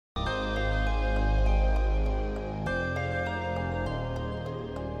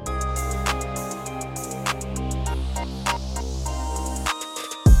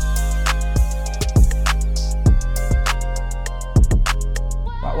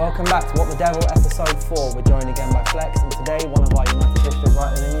Welcome back to What the Devil, episode 4. We're joined again by Flex, and today one of our United District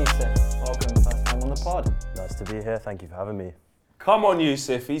writers in Yusuf. Welcome, first time on the pod. Nice to be here, thank you for having me. Come on,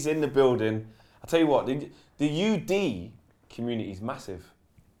 Yusuf, he's in the building. I tell you what, the UD community is massive.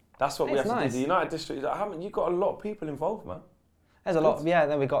 That's what we have to do. The United District, you've got a lot of people involved, man. There's a lot,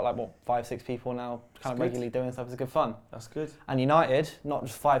 then we've got 5-6 people now kind of regularly doing stuff. It's good fun. That's good. And United, not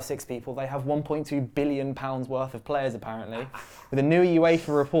just 5-6 people, they have £1.2 billion worth of players apparently, with a new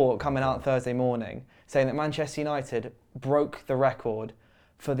UEFA report coming out Thursday morning saying that Manchester United broke the record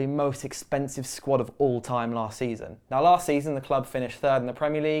for the most expensive squad of all time last season. Now last season the club finished third in the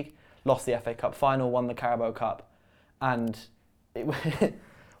Premier League, lost the FA Cup final, won the Carabao Cup, and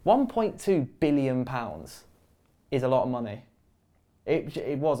 £1.2 billion is a lot of money.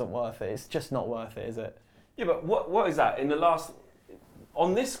 It wasn't worth it. It's just not worth it, is it? Yeah, but what is that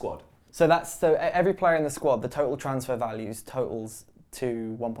on this squad? So every player in the squad, the total transfer values totals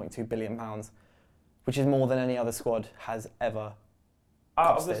to £1.2 billion, which is more than any other squad has ever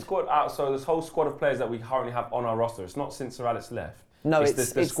Out costed. of the squad, so this whole squad of players that we currently have on our roster, it's not since Sir Alex left. No, it's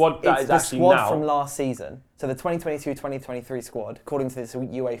the squad that is actually now. the squad from last season. So the 2022-2023 squad, according to this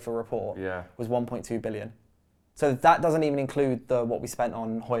UEFA report, was 1.2 billion. So that doesn't even include what we spent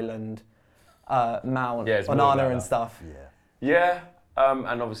on Højlund, Mount, Onana and stuff. Yeah,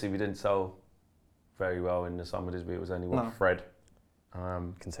 and obviously we didn't sell very well in the summer, did we? It was only Fred.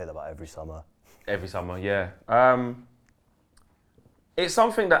 Can say that about every summer. Every summer, yeah. It's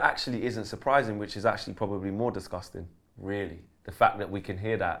something that actually isn't surprising, which is actually probably more disgusting, really. The fact that we can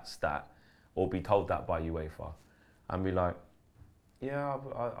hear that stat or be told that by UEFA and be like, yeah,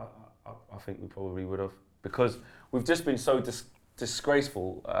 I think we probably would have. Because we've just been so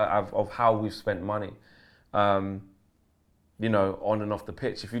disgraceful of how we've spent money, on and off the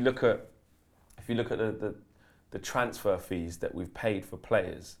pitch. If you look at the transfer fees that we've paid for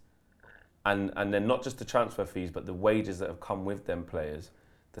players, and then not just the transfer fees, but the wages that have come with them players,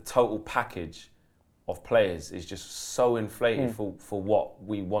 the total package of players is just so inflated for what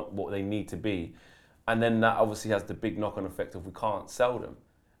we want, what they need to be. And then that obviously has the big knock-on effect of we can't sell them.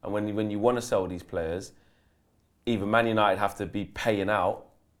 And when you want to sell these players, either Man United have to be paying out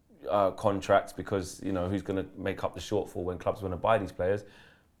contracts because, who's going to make up the shortfall when clubs want to buy these players,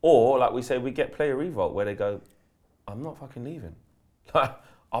 or, like we say, we get player revolt where they go, I'm not fucking leaving.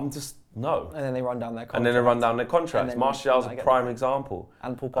 No. And then they run down their contracts. Martial's a prime example.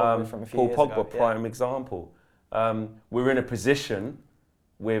 And Paul Pogba from a few years ago. Paul Pogba, prime example. We're in a position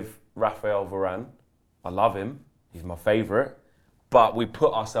with Raphael Varane. I love him. He's my favourite. But we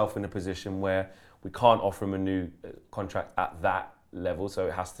put ourselves in a position where we can't offer him a new contract at that level, so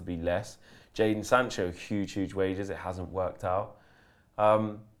it has to be less. Jadon Sancho, huge wages. It hasn't worked out.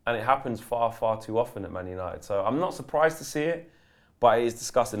 And it happens far, far too often at Man United. So I'm not surprised to see it, but it is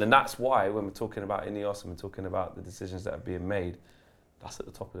disgusting. And that's why when we're talking about Ineos and we're talking about the decisions that are being made, that's at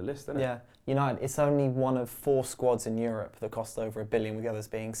the top of the list, isn't it? Yeah. United, it's only one of 4 squads in Europe that cost over £1 billion, with the others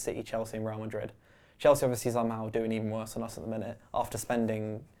being City, Chelsea and Real Madrid. Chelsea obviously somehow doing even worse than us at the minute after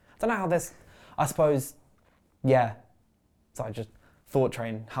spending, I don't know how this, I suppose, sorry, just thought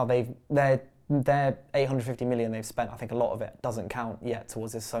train, how their 850 million they've spent, I think a lot of it doesn't count yet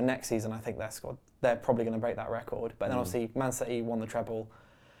towards this. So next season, I think their squad, they're probably going to break that record. But then obviously Man City won the treble.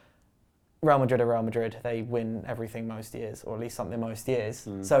 Real Madrid are Real Madrid. They win everything most years, or at least something most years.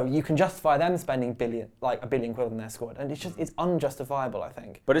 So you can justify them spending £1 billion on their squad. And it's unjustifiable, I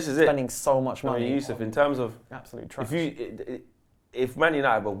think. But this is spending so much money. Yusuf, in terms of absolute trash. If Man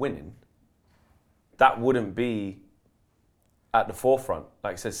United were winning, that wouldn't be at the forefront.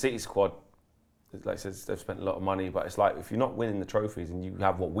 Like I said, City squad, like I said, they've spent a lot of money, but it's like if you're not winning the trophies and you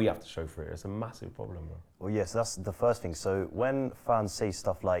have what we have to show for it, it's a massive problem, bro. Well, yes, that's the first thing. So when fans say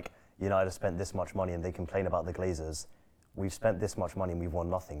stuff like, United have spent this much money and they complain about the Glazers, we've spent this much money and we've won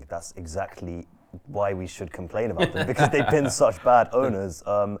nothing. That's exactly why we should complain about them, because they've been such bad owners.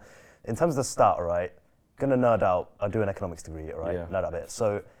 In terms of the stat, all right, gonna nerd out. I do an economics degree, all right? Yeah. Nerd out a bit.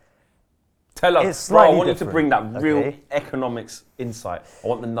 So tell us, bro, I want you to bring that real economics insight. I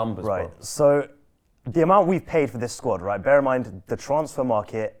want the numbers, right. Bro. So the amount we've paid for this squad, right? Bear in mind, the transfer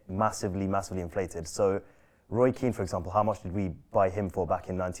market massively inflated. So Roy Keane, for example, how much did we buy him for back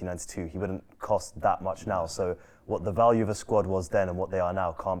in 1992? He wouldn't cost that much now. So what the value of a squad was then and what they are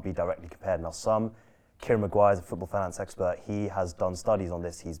now can't be directly compared. Now, Kieran Maguire is a football finance expert. He has done studies on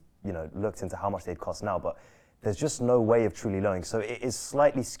this. He's looked into how much they'd cost now, but there's just no way of truly knowing. So it is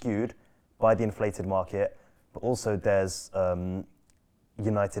slightly skewed by the inflated market, but also there's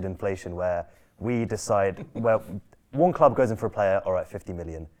United inflation where we decide, well, one club goes in for a player, all right, 50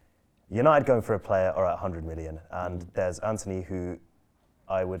 million. United going for a player, all right, 100 million. And there's Anthony, who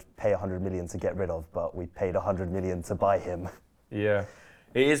I would pay 100 million to get rid of, but we paid 100 million to buy him. Yeah,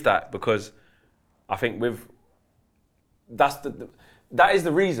 it is that, because I think that is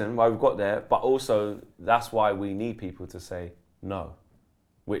the reason why we've got there, but also that's why we need people to say no,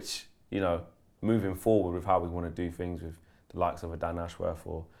 which, moving forward with how we want to do things with the likes of a Dan Ashworth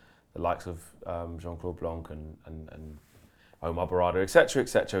or the likes of Jean-Claude Blanc and Omar Barada,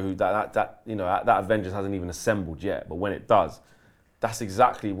 etc., who that Avengers hasn't even assembled yet, but when it does, that's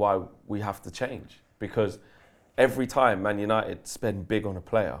exactly why we have to change, because every time Man United spend big on a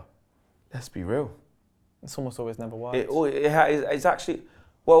player, let's be real, It's almost always never worked. It's actually,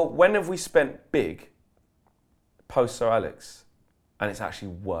 well, when have we spent big post Sir Alex and it's actually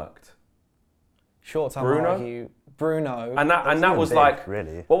worked? Short term, Bruno. And that was big, like,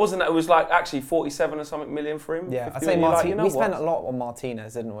 really. what wasn't that? It was like actually 47 or something million for him. Yeah, 50 I'd say million, Martinez. We spent a lot on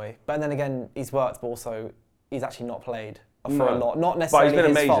Martinez, didn't we? But then again, he's worked, but also he's actually not played for a lot. Not necessarily been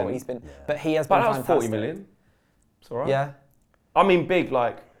his amazing. fault. He's been, but he has But been that was fantastic. 40 million. It's all right. Yeah. I mean, big,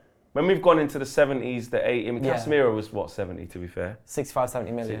 like, when we've gone into the 70s, the 80s, I mean, Yeah. Casemiro was, 70, to be fair? 65,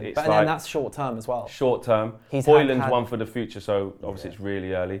 70 million. It's But like then that's short term as well. Short term. He's Hoyland's had- one for the future, so obviously it's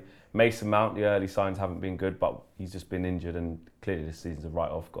really early. Mason Mount, the early signs haven't been good, but he's just been injured, and clearly this season's a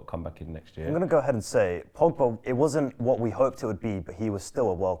write-off, got to come back in next year. I'm going to go ahead and say, Pogba, it wasn't what we hoped it would be, but he was still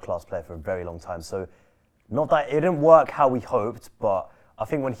a world-class player for a very long time. So not that it didn't work how we hoped, but I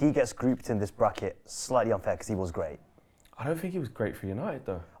think when he gets grouped in this bracket, slightly unfair because he was great. I don't think he was great for United,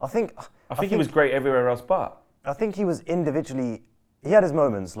 though. I think he was great everywhere else but. I think he was individually, he had his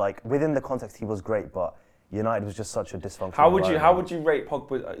moments, like within the context he was great, but United was just such a dysfunctional How environment. would you rate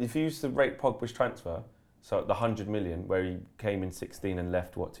Pogba, if you used to rate Pogba's transfer, so the 100 million, where he came in 16 and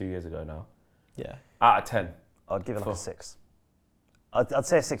left, 2 years ago now? Yeah. Out of 10. I'd give it like a 6. I'd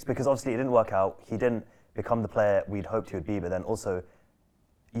say a 6 because obviously it didn't work out. He didn't become the player we'd hoped he would be, but then also,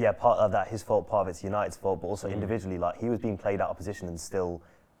 yeah, part of that his fault, part of it's United's fault, but also individually, like he was being played out of position and still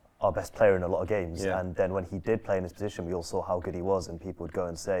our best player in a lot of games. Yeah. And then when he did play in his position, we all saw how good he was, and people would go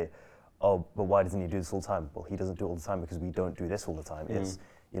and say, oh, but why doesn't he do this all the time? Well, he doesn't do it all the time because we don't do this all the time. It's,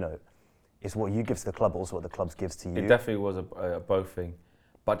 it's what you give to the club, but also what the club gives to you. It definitely was a both thing.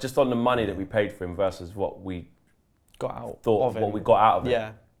 But just on the money that we paid for him versus what we Got out. thought, of him. what we got out of it.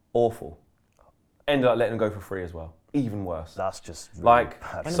 Yeah. Awful. Ended up letting him go for free as well. Even worse. That's just really Like,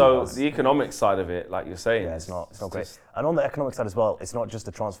 bad. so the economic side of it, like you're saying, Yeah, it's not great. And on the economic side as well, it's not just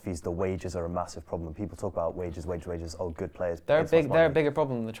the transfer fees. The wages are a massive problem. People talk about wages. Oh, good players. They're pay so much a money. bigger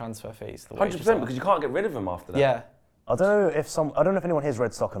problem than the transfer fees. The 100% wages are. because you can't get rid of him after that. Yeah. I don't know if anyone here's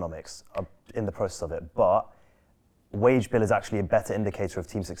read Stockonomics. I'm in the process of it, but wage bill is actually a better indicator of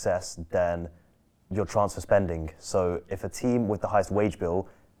team success than your transfer spending. So if a team with the highest wage bill,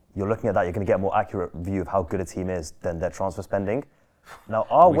 you're looking at that, you're going to get a more accurate view of how good a team is than their transfer spending. Now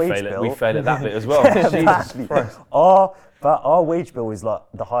our we wage bill, we fail at that bit as well. Jesus exactly. Christ. Our wage bill is like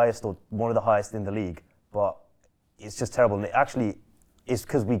the highest or one of the highest in the league, but it's just terrible. And it actually is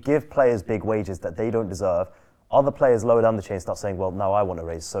because we give players big wages that they don't deserve. Other players lower down the chain start saying, well, now I want a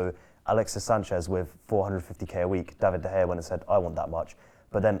raise. So Alexis Sanchez with 450k a week, David De Gea went and said, I want that much.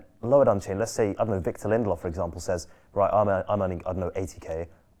 But then lower down the chain, let's say, I don't know, Victor Lindelof, for example, says, right, I'm earning, I don't know, 80k.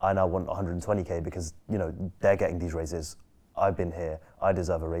 I now want 120k because, they're getting these raises. I've been here. I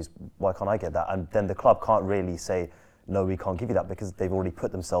deserve a raise. Why can't I get that? And then the club can't really say, no, we can't give you that because they've already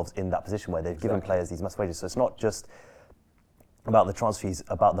put themselves in that position where they've given players these massive wages. So it's not just about the transfer fees,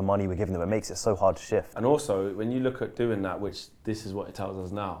 about the money we're giving them. It makes it so hard to shift. And also, when you look at doing that, which this is what it tells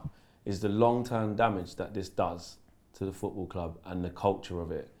us now, is the long-term damage that this does to the football club and the culture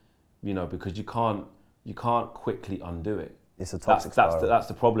of it. Because you can't quickly undo it. It's a toxic spiral. That's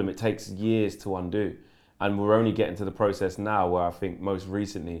the problem. It takes years to undo. And we're only getting to the process now where I think most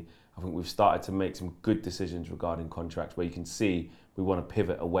recently, we've started to make some good decisions regarding contracts where you can see we want to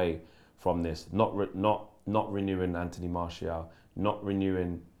pivot away from this. Not renewing Anthony Martial, not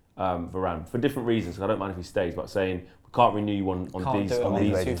renewing Varane for different reasons. I don't mind if he stays, but saying we can't renew you on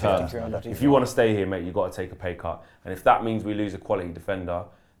these terms. If you want to stay here, mate, you've got to take a pay cut. And if that means we lose a quality defender,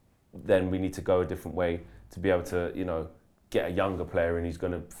 then we need to go a different way to be able to, get a younger player in who's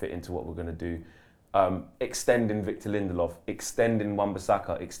going to fit into what we're going to do. Extending Victor Lindelof, extending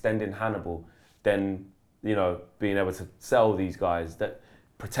Wan-Bissaka, extending Hannibal, then being able to sell these guys, that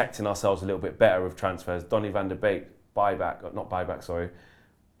protecting ourselves a little bit better with transfers. Donny van der Beek,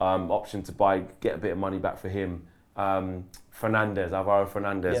 option to get a bit of money back for him. Alvaro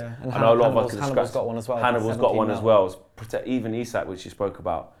Fernandez. Yeah, and I know a lot of us Hannibal's got one as well. Hannibal's got one as well. Even Isak, which we spoke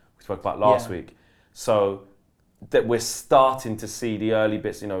about last week. So that we're starting to see the early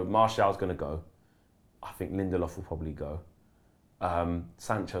bits. Martial's going to go. I think Lindelof will probably go.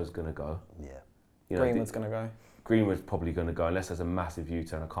 Sancho's going to go. Yeah. You know, Greenwood's going to go. Greenwood's probably going to go unless there's a massive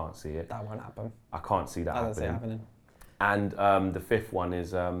U-turn. I can't see it. That won't happen. I can't see that I don't see it happening. happening. And the fifth one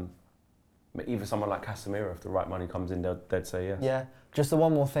is either someone like Casemiro. If the right money comes in, they'd say yes. Yeah. Just the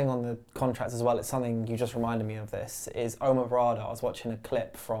one more thing on the contracts as well. It's something you just reminded me of. This is Omar Barada. I was watching a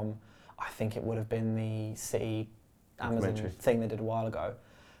clip from, I think it would have been the City Amazon thing they did a while ago.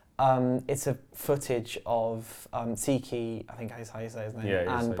 It's a footage of Tiki, I think that's how you say his name,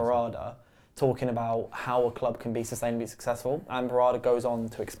 and Barada talking about how a club can be sustainably successful. And Barada goes on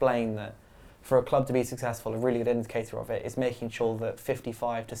to explain that for a club to be successful, a really good indicator of it is making sure that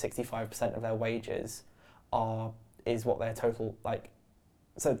 55 to 65% of their wages is what their total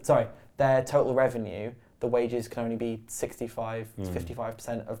their total revenue. The wages can only be 65 to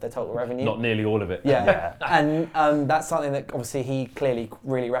 55% of their total revenue. Not nearly all of it. Yeah, and that's something that obviously he clearly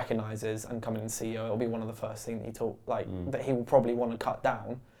really recognises. And coming in as CEO, it'll be one of the first things that he will probably want to cut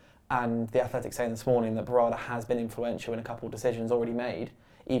down. And the Athletic saying this morning that Barada has been influential in a couple of decisions already made,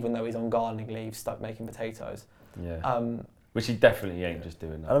 even though he's on gardening leave, stuck making potatoes. Yeah. Which he definitely ain't just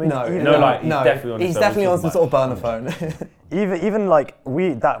doing that. I mean, he's definitely on some sort of burner phone. even like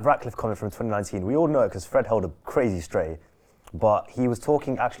that Ratcliffe comment from 2019, we all know it because Fred held a crazy stray, but he was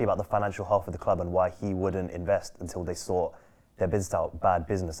talking actually about the financial health of the club and why he wouldn't invest until they saw their business out bad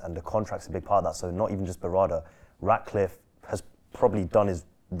business, and the contract's a big part of that. So not even just Barada, Ratcliffe has probably done his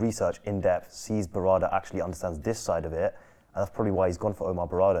research in depth, sees Barada actually understands this side of it, and that's probably why he's gone for Omar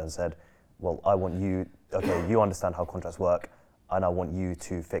Barada and said, well, I want you, okay, you understand how contracts work, and I want you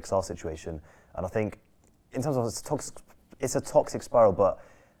to fix our situation. And I think in terms of it's a toxic spiral, but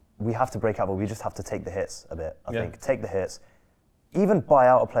we have to break out, but we just have to take the hits a bit. I think take the hits, even buy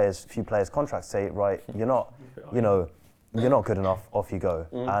out a few players' contracts. Say, right, you're not good enough. Off you go.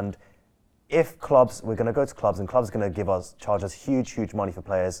 And if we're going to go to clubs, and clubs are going to charge us huge money for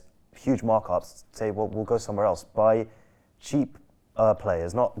players, huge markups. Say, well, we'll go somewhere else. Buy cheap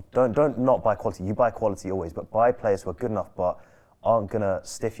players. Don't buy quality. You buy quality always, but buy players who are good enough, but aren't going to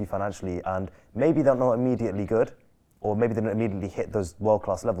stiff you financially. And maybe they're not immediately good, or maybe they don't immediately hit those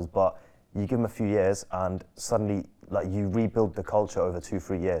world-class levels, but you give them a few years and suddenly you rebuild the culture over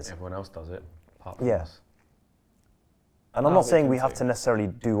 2-3 years. Everyone else does it. Apart from us. And I'm not saying we have to necessarily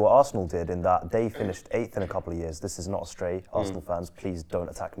do what Arsenal did in that they finished 8th in a couple of years. This is not a stray. Arsenal fans, please don't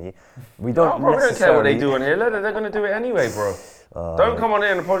attack me. We don't care what they do on here. They're going to do it anyway, bro. Don't come on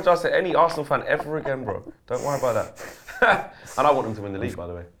here and apologise to any Arsenal fan ever again, bro. Don't worry about that. And I want them to win the league, by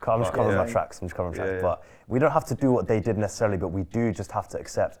the way. I'm just covering my tracks. But we don't have to do what they did necessarily, but we do just have to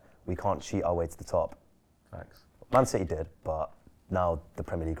accept we can't cheat our way to the top. Thanks. Man City did, but now the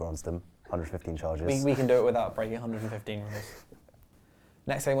Premier League runs them. 115 charges. We can do it without breaking 115 rules.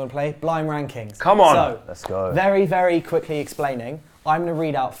 Next thing we want to play, blind rankings. Come on. So, let's go. Very, very quickly explaining. I'm going to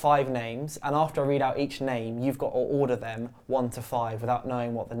read out 5 names, and after I read out each name, you've got to order them 1 to 5 without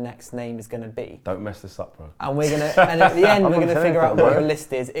knowing what the next name is going to be. Don't mess this up, bro. And and at the end, we're going to figure out what your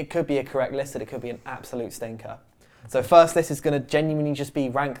list is. It could be a correct list, and it could be an absolute stinker. So first list is going to genuinely just be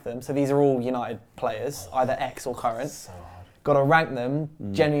rank them. So these are all United players, either ex or current. So hard. Got to rank them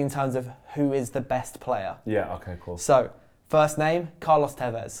genuinely in terms of who is the best player. Yeah, okay, cool. So, first name, Carlos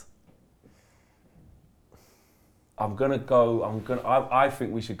Tevez. I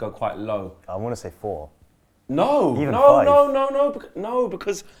think we should go quite low. I want to say 4. No, even no, 5. no,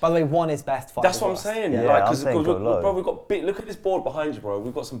 because... By the way, 1 is best, 5 That's is what I'm worst. saying. Yeah, because bro, we've got look at this board behind you, bro.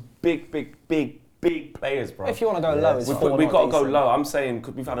 We've got some big players, bro. If you want to go low, it's 4. We've got to go low. I'm saying,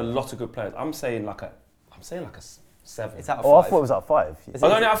 because we've had a lot of good players. I'm saying like a 7. It's out of 5. Oh, I thought it was at 5. It's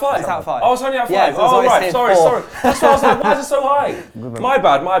only at 5? It's out of 5. Oh, it's only at 5. Yeah, oh, right. Sorry. That's why I was like, why is it so high? My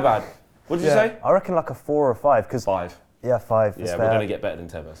bad. What did you say? I reckon like a 4 or 5. 5. Yeah, 5. Yeah, we're going to get better than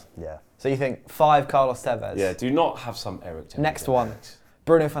Tevez. Yeah. So you think 5 Carlos Tevez? Yeah, do not have some Eric Tevez. Next one,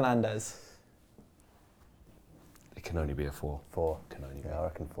 Bruno Fernandes. It can only be a 4. 4. I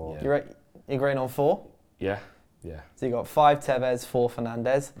reckon 4. Yeah. You're agreeing on 4? Yeah. So you got 5 Tevez, 4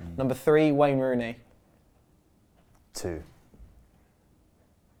 Fernandes. Number 3, Wayne Rooney. 2.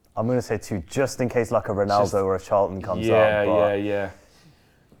 I'm going to say 2, just in case like a Ronaldo or a Charlton comes up. Yeah.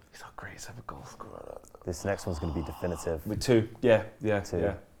 He's our greatest ever goal scorer. This next one's going to be definitive. With 2, yeah. 2.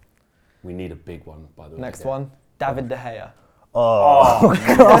 Yeah. We need a big one, by the way. Next one, David De Gea. Oh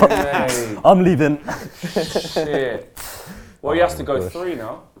God. I'm leaving. Shit. Well, he has to go 3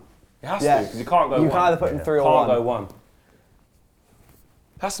 now. He has to, because you can't go 1. You can either put in 3 or 1. Can't go 1.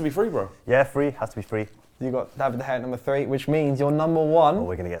 Has to be 3, bro. Yeah, 3. Has to be 3. You got David De Gea at number 3, which means you're number 1. Oh,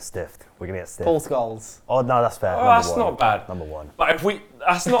 we're going to get stiffed. Paul Scholes. Oh, no, that's fair. Oh, that's not bad. Number 1. But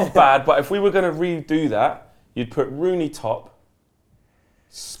that's not bad, but if we were going to redo that, you'd put Rooney top,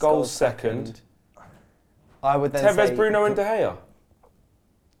 Scholes second. I would then Tevez, say Bruno and De Gea.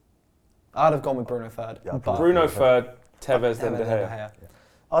 I'd have gone with Bruno third. Yeah, but Bruno third, Tevez, then De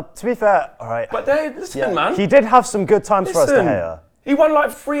Gea. To be fair, all right. But listen, man. He did have some good times for us, De Gea. He won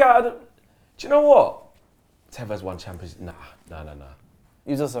like 3 out of the... Do you know what? Tevez won Champions... Nah.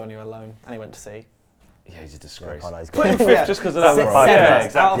 He was also on you alone, and he went to sea. Yeah, he's a disgrace. Yeah, he's Put him good. fifth just because of that. Seven. Bro. Yeah, Out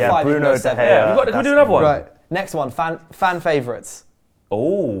exactly. of five, you can Bruno, go De seven. Gea. Yeah, can we do another one? Right. Next one, fan favourites.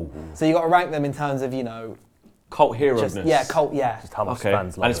 Oh. So you got to rank them in terms of, you know, Cult hero-ness. cult, yeah. Just how much Okay.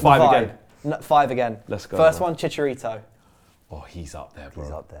 fans love And it's him. 5 Vibe. again. No, 5 again. Let's go. First bro. one, Chicharito. Oh, he's up there, bro.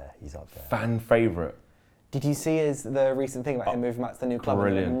 He's up there. He's up there. Fan favourite. Did you see the recent thing about him moving back to the new club and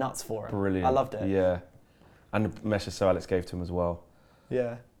Brilliant. going nuts for it? Brilliant. I loved it. Yeah. And the message Sir Alex gave to him as well.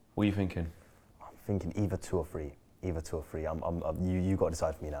 Yeah. What are you thinking? I'm thinking either 2 or 3. Either 2 or 3. You got to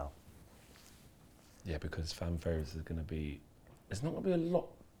decide for me now. Yeah, because fan favourites is going to be... There's not going to be a lot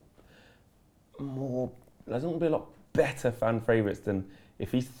more... There's not going to be a lot better fan favourites than...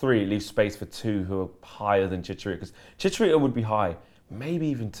 If he's 3, it leaves space for 2 who are higher than Chicharito. Because Chicharito would be high. Maybe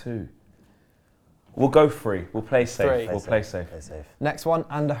even 2. We'll go 3. We'll play safe. 3. We'll play safe. Play safe. Next one,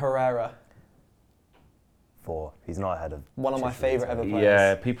 Ander Herrera. 4. He's not ahead of One of my Chicharito. favourite ever players.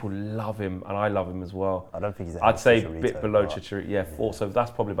 Yeah, people love him, and I love him as well. I don't think he's ahead I'd of say a Chicharito, bit below but- Chicharito. Yeah, 4. So that's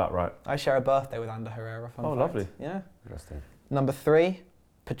probably about right. I share a birthday with Ander Herrera. Fun fact. Lovely. Yeah. Interesting. Number 3,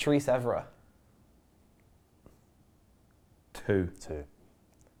 Patrice Evra. 2.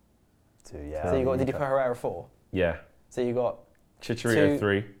 2, yeah. So you got, did you put Herrera 4? Yeah. So you got Chicharito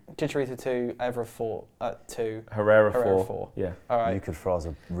 3. Chicharito 2, Evra 4, 2. Herrera 4. 4. Yeah. All right. You could throw us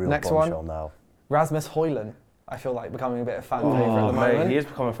a real Next bombshell one. now. Rasmus Højlund. I feel like becoming a bit of fan favourite at Oh, the mate, moment. he has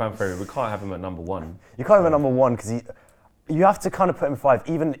become a fan favourite. We can't have him at number 1. You can't have a number 1 because you have to kind of put him 5,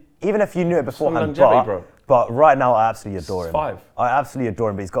 even if you knew it beforehand. longevity, bro. But right now, I absolutely adore him. 5. I absolutely adore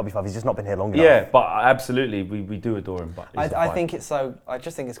him, but he's got to be 5. He's just not been here long enough. Yeah, but absolutely, we do adore him. But he's I a 5. think it's so. I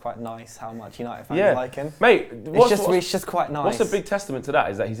just think it's quite nice how much United fans Yeah. like him. Mate, It's just quite nice. what's a big testament to that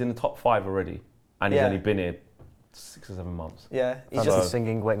is that he's in the top 5 already, and he's Yeah. only been here 6 or 7 months. Yeah, he's He's just just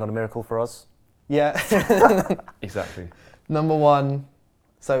singing, waiting on a miracle for us. yeah. Exactly. Number 1.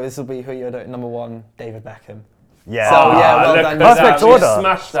 So this will be who you're doing. Number 1, David Beckham. Yeah. So, yeah, well look done. at Perfect that. We order.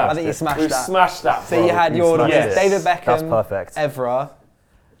 smashed that. I think you smashed we that. smashed that. So bro. you had we your smashed yes. it. David Beckham, That's perfect. Evra,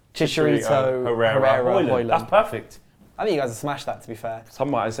 Chicharito, Herrera, Højlund. That's perfect. I think you guys have smashed that. To be fair, Some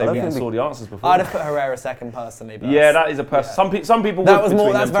might say I don't we think saw the answers before. I'd have put Herrera second personally. But Yeah, that is a person. yeah. Some people. that would was more.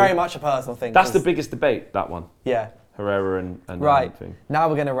 between That's them very two. much a personal thing. That's the 'cause- biggest debate. That one. Yeah. Herrera and Right. thing. Now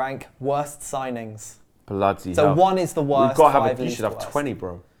we're going to rank worst signings. Bloody So hell. 1 is the worst. We've got to 5 have. You least should have worst. 20,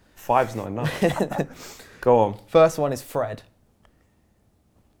 bro. 5's not enough. Go on. First one is Fred.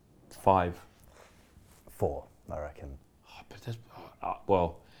 5. 4, I reckon.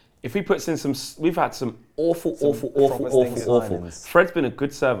 Well, if he puts in some, we've had some awful. promising signings. Fred's been a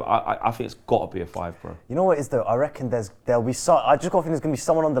good server. I think it's got to be a 5, bro. You know what it is though? I reckon there'll be I just got a feeling there's going to be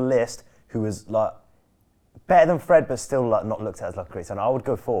someone on the list who is like better than Fred, but still like not looked at as like a great signing. I would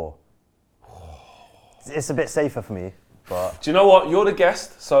go 4. It's a bit safer for me, but Do you know what? You're the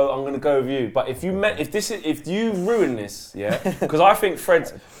guest, so I'm going to go with you. But if you ruin this, yeah, because I think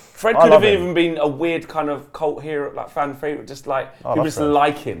Fred I could love have him. even been a weird kind of cult hero, like fan favorite, just like I people love just Fred.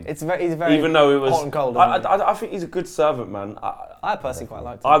 like him. He's very Even though it was, hot and cold. isn't he? I think he's a good servant, man. I personally quite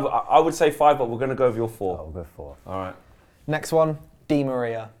liked him. I would say 5, but we're going to go with your 4. I'll go 4. All right. Next one, Di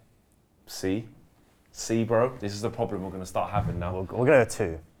Maria. See, bro, this is the problem we're going to start having now. We're going to go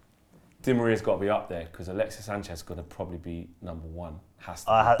 2. Di Maria's got to be up there because Alexis Sanchez got to probably be number 1. Has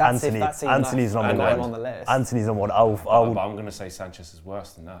to. That's Anthony. if even Anthony's I've number got him 1. on the list. Anthony's on 1. But I'm going to say Sanchez is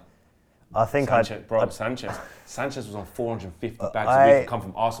worse than that. I think Sanchez was on 450 bags I- a week to come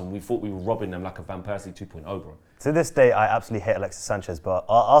from Arsenal. We thought we were robbing them like a Van Persie 2.0, bro. to this day, I absolutely hate Alexis Sanchez, but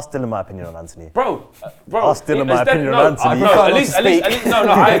I'll still in my opinion on Anthony. Bro. I'll still in my is that- opinion no, on Anthony. No, You at can't least, speak. no,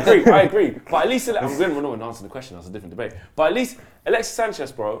 I agree. But at least, we're not answering the question, that's a different debate. But at least, Alexis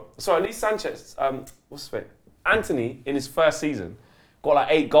Sanchez, bro. Sorry, at least Sanchez, what's his name? Anthony, in his first season, got like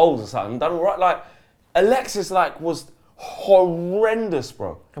 8 goals or something, done all right. Like, Alexis, like, was horrendous,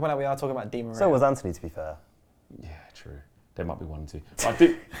 bro. Well, we are talking about Di Maria. So was Anthony, to be fair. Yeah, true. There might be 1 and 2.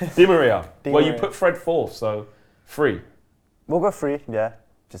 But Di Maria. Di Well, you Maria. put Fred 4th, so 3. We'll go 3, yeah,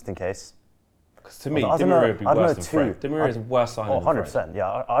 just in case. Because to me, I Di don't know, Maria would be I don't worse know, than 2. Fred. Di Maria is worse signing Oh, than Fred. 100%,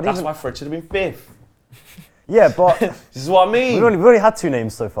 yeah. I'd That's even, why Fred should have been 5th. yeah, but This is what I mean. we've only had 2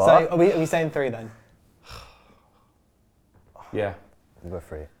 names so far. So are we saying 3 then? Yeah. We'll go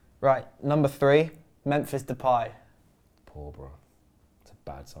 3. Right, number 3, Memphis Depay. Poor, bro. It's a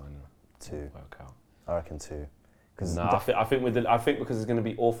bad signing. 2. Work out. I reckon 2. No, I think because there's going to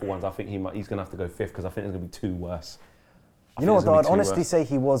be awful ones. I think he's going to have to go 5th because I think there's going to be 2 worse. You know what, though? I'd honestly say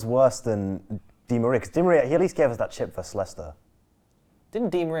he was worse than Di Maria, because Di Maria, he at least gave us that chip for Leicester. Didn't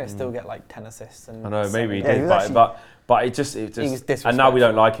Di Maria still get like 10 assists? And I know, maybe he yeah, did, but it just. He was disrespectful. And now we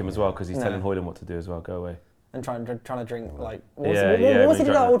don't like him as well because he's telling Hoyland what to do as well. Go away. And trying to drink like what was he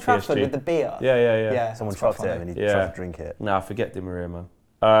did at Old Trafford with the beer? Yeah. Someone chucked it and he tried to drink it. Nah, forget Di Maria, man.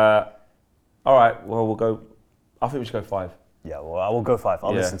 All right, well we'll go. I think we should go 5. Yeah, well I will go 5.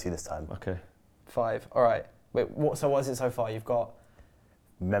 I'll listen to you this time. Okay. 5. All right. Wait, what is it so far? You've got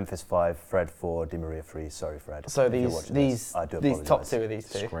Memphis 5, Fred 4, Di Maria 3. Sorry, Fred. So these top 2 of these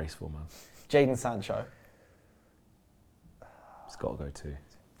 2. Disgraceful, man. Jadon Sancho. It's got to go 2.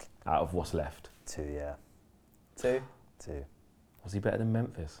 Out of what's left. 2, yeah. 2. Was he better than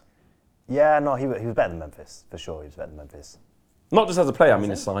Memphis? Yeah, no, he was better than Memphis for sure. He was better than Memphis. Not just as a player. I mean,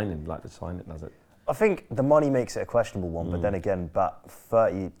 the signing, does it? I think the money makes it a questionable one, but then again, but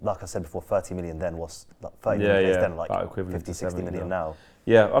 30, like I said before, 30 million then was 30 million then like 50, 60 million now.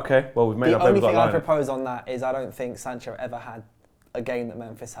 Yeah, okay. Well, we've made the only thing I propose on that is I don't think Sancho ever had a game that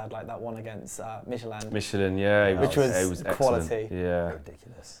Memphis had like that one against Michelin. Yeah, which was Excellent. quality. Yeah,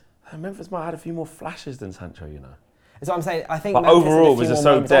 ridiculous. Memphis might have had a few more flashes than Sancho, you know. That's what I'm saying. I think but Memphis overall, had a few was more so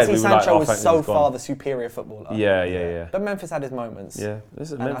moments. dead. Obviously, We were Sancho like, was so far the superior footballer. Yeah. But Memphis had his moments. Yeah, this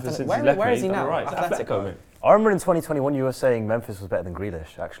is And Memphis. Since where is he now? Right. Atletico. Mate. I remember in 2021 you were saying Memphis was better than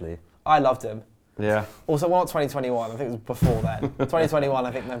Grealish, actually. I loved him. Yeah. Also, well, not 2021. I think it was before then. 2021.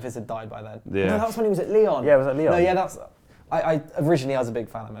 I think Memphis had died by then. Yeah. No, that was when he was at Lyon. Yeah, it was at Lyon. No, yeah, that's. I originally I was a big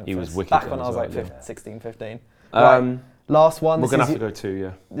fan of Memphis. He was wicked. Back when I was like well, 16, 15. Right, last one. We're gonna have to go 2.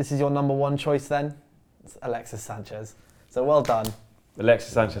 Yeah. This is your number 1 choice then. It's Alexis Sanchez. So well done.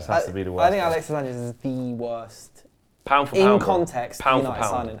 Alexis Sanchez has to be the worst. I think Alexis Sanchez is the worst. Pound for pound. In context, pound United for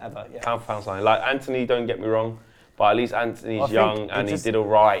pound. signing ever. Yeah. Pound for pound signing. Like Anthony, don't get me wrong, but at least Anthony's young and he did all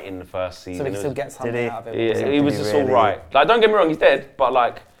right in the first season. So he can still get something out of him. He was just all right. Like, don't get me wrong, he's dead, but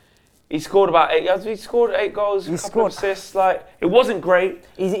like, he scored about 8. He scored 8 goals, a couple of assists. Like, it wasn't great.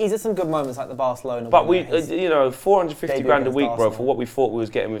 He's had some good moments, like the Barcelona. But we, 450 grand a week, bro, Arsenal. for what we thought we was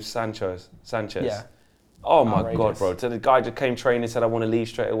getting with Sanchez. Yeah. Oh my God, bro! So the guy just came training, said I want to leave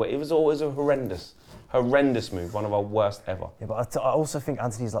straight away. It was always a horrendous move, one of our worst ever. Yeah, but I also think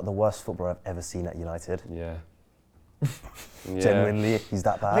Anthony's like the worst footballer I've ever seen at United. Yeah. Genuinely, he's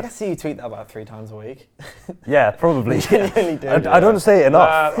that bad. I think I see you tweet that about 3 times a week. Yeah, probably. Genuinely do. I don't say it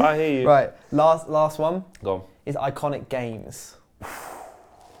enough. I hear you. Right, last one. Go on. Is iconic games.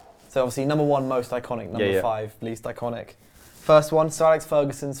 So obviously number 1 most iconic, number 5 least iconic. First one, Sir Alex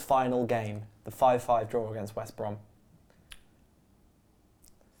Ferguson's final game, the 5-5 draw against West Brom.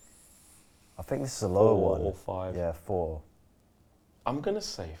 I think this is a lower 4 one. or 5. Yeah, 4. I'm gonna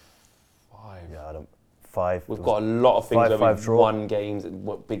say 5. Yeah, I don't. 5. We've got a lot of things where 5-5 we've draw. won games,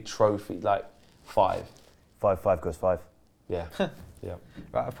 big trophy, like 5. 5 goes 5. Yeah, yeah.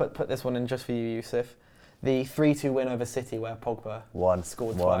 Right, I've put this one in just for you, Yusuf. The 3-2 win over City where Pogba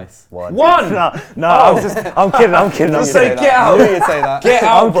scored twice. 1. No, I'm kidding. Just say get out. I knew you'd say that. Get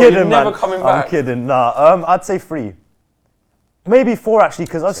out, I'm bro. kidding, You're man. never coming back. I'm kidding. Nah, I'd say 3. Maybe 4 actually,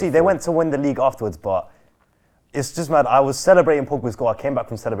 because obviously they went to win the league afterwards, but it's just mad. I was celebrating Pogba's goal. I came back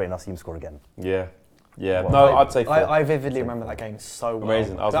from celebrating, I see him score again. Yeah. Yeah, Well, no, I'd say 4. I vividly remember that game so well.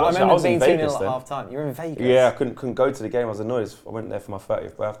 Amazing. I remember was in being Vegas 2-0 then. at half time. You were in Vegas. Yeah, I couldn't go to the game. I was annoyed. I went there for my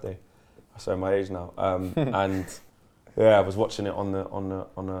 30th birthday. I show my age now. And yeah, I was watching it on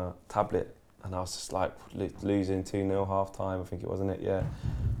a tablet, and I was just like losing 2-0 half time. I think it wasn't it. Yeah,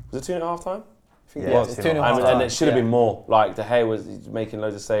 was it 2-0 half time? I think Yeah, it was. 2-0 half time. And it should have been more. Like De Gea was making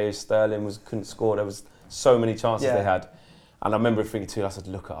loads of saves. Sterling couldn't score. There was so many chances they had. And I remember thinking too. I said,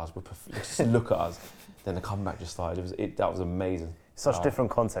 "Look at us. Just look at us." Then the comeback just started. That was amazing. Such different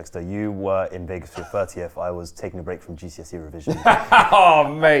context though. You were in Vegas for your 30th. I was taking a break from GCSE revision. Oh,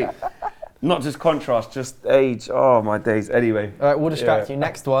 mate. Not just contrast, just age. Oh, my days. Anyway. All right, we'll distract you.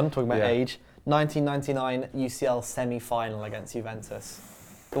 Next one, talking about age. 1999 UCL semi-final against Juventus.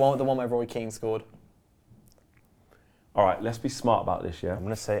 The one where Roy Keane scored. All right, let's be smart about this, yeah? I'm going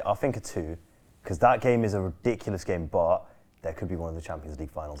to say, I think a 2, because that game is a ridiculous game, but there could be one of the Champions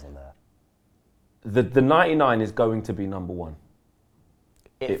League finals in there. The 99 is going to be number 1.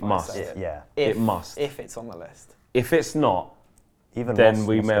 It must. Yeah. It must. If it's on the list. If it's not, Even then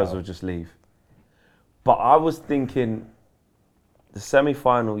we may as well just leave. But I was thinking the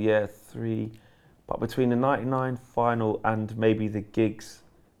semi-final, 3, but between the 99 final and maybe the Giggs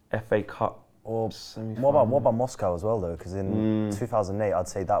FA Cup Or semi-final. what about Moscow as well though? Because in 2008, I'd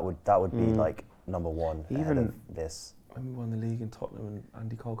say that would be like number 1 ahead of this. When we won the league in Tottenham and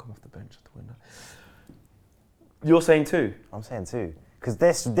Andy Cole come off the bench to win that. You're saying 2? I'm saying 2. Because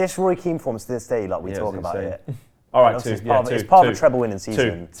this Roy Keane performance to this day, like we Yeah, talk it's about insane. it. All right, Obviously 2. It's part of a treble winning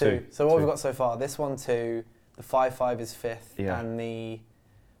season. 2. So what Two. we've got so far, this one 2, the 5-5 is 5th, Yeah. and the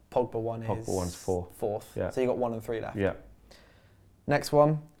Pogba one Pogba is one's 4th. 4th. Yeah. So you got 1 and 3 left. Yeah. Next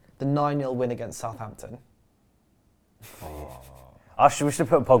one, the 9-0 win against Southampton. We should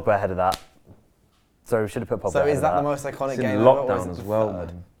put Pogba ahead of that. Sorry, we should have put Pogba So ahead is of that the most iconic It's game in ever, or is lockdown it as the well, third?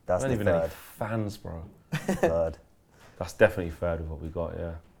 man. That's Not the even any third. fans, bro. Third. That's definitely third of what we got,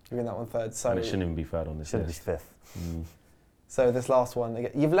 yeah. You're in that one third. So And it shouldn't even be third on this Should be list. 5th. So this last one,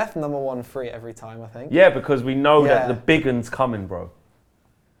 you've left number 1 free every time, I think. Yeah, because we know Yeah. that the big one's coming, bro.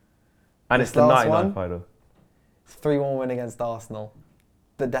 And This it's the last 99 one? final. 3-1 win against Arsenal.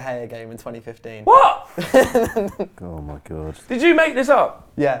 The De Gea game in 2015. What? Oh my god. Did you make this up?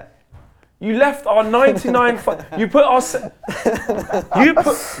 Yeah. You left our 99. You put us. You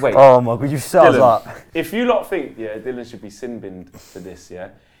put. Wait. Oh my god, you set us Dylan, up. if you lot think, yeah, Dylan should be sin binned for this, yeah.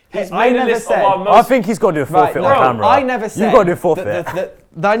 He's I made a never list said- of our I most. think he's got to do a Right, forfeit no, on camera. I never said. You've got to do a forfeit.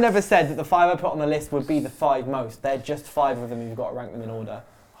 I never said that the 5 I put on the list would be the 5 most. They're just 5 of them. You've got to rank them in order.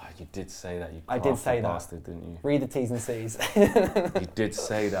 Oh, you did say that. You I did crafty say that. bastard, didn't you? Read the T's and C's. You did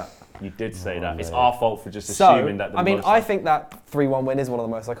say that. You did say that. It's mate. our fault for just So, assuming that. I mean, I think that 3-1 win is one of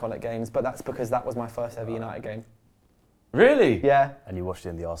the most iconic games, but that's because that was my first ever United game. Really? Yeah. And you watched it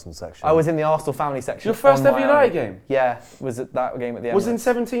in the Arsenal section. I was in the Arsenal family section. Your first on ever my United own. game? Yeah, was it that game at the end? Was in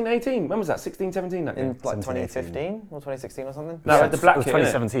 17-18. When was that? 16-17 that in game? like 17, 2015 or 2016 or something? No, at the black it was kit,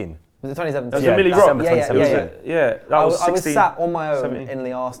 innit? 2017. Was it 2017? That was Yeah, a Millie December Rock. Yeah, 2017. Yeah, that I was was 16. sat on my own 17. in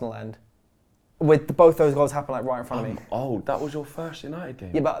the Arsenal end with both those goals happening like right in front of me. Oh, that was your first United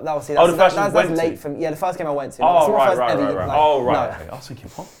game? Yeah, but that was Oh, the first you that's went late to? for me. Yeah, the first game I went to. Oh, That's my right, first right, ever, right, right. like, Oh, right. No, Okay. I was thinking,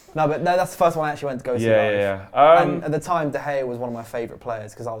 what? no, but no, that's the first one I actually went to go see Yeah, live. yeah, yeah. And at the time, De Gea was one of my favourite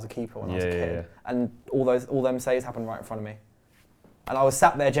players because I was a keeper when I was a Yeah, yeah, kid, yeah. and all them saves happened right in front of me, and I was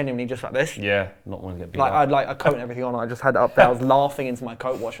sat there genuinely just like this. Yeah, not want to get beat Like up. I had like a coat and everything on. I just had it up there. I was laughing into my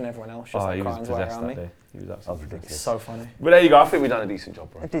coat, watching everyone else just like he was crying way possessed around that me. day. He was That was absolutely ridiculous. ridiculous. So funny. But there you go. I think we've done a decent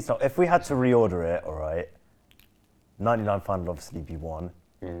job, bro. If we had to reorder it, all right, 99 final would obviously be 1.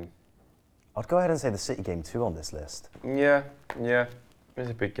 I'd go ahead and say the City game 2 on this list. Yeah, yeah. It's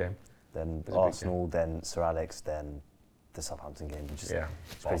a big game. Then It's a big Arsenal, then Sir Alex, then the Southampton game. Just, Yeah.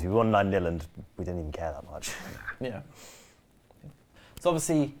 it's crazy. We won 9-0 and we didn't even care that much. Yeah. So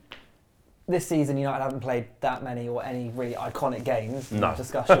obviously, this season United haven't played that many or any really iconic games. No. We've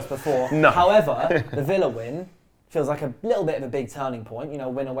discussed this before. No. However, the Villa win feels like a little bit of a big turning point. You know,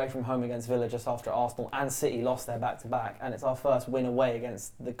 win away from home against Villa just after Arsenal and City lost their back-to-back, and it's our first win away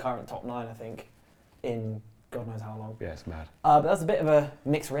against the current top 9, I think, in God knows how long. Yeah, it's mad. But that's a bit of a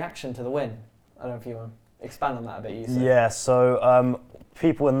mixed reaction to the win. I don't know if you want to expand on that a bit, you said. Yeah, so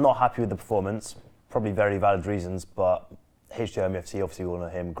people are not happy with the performance, probably very valid reasons, but HJMFC, obviously we all know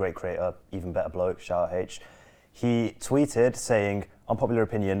him, great creator, even better bloke, shout out H. He tweeted saying, unpopular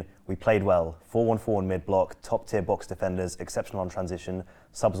opinion, we played well, 4-1-4 in mid-block, top-tier box defenders, exceptional on transition,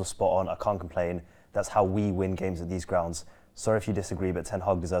 subs were spot on, I can't complain, that's how we win games at these grounds. Sorry if you disagree, but Ten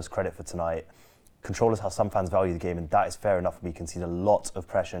Hag deserves credit for tonight. Control is how some fans value the game, and that is fair enough. We conceded a lot of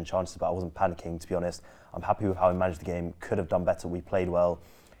pressure and chances, but I wasn't panicking, to be honest. I'm happy with how we managed the game, could have done better, we played well.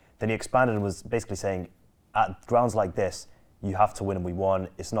 Then he expanded and was basically saying, at grounds like this, you have to win and we won.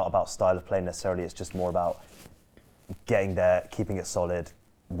 It's not about style of play necessarily, it's just more about getting there, keeping it solid,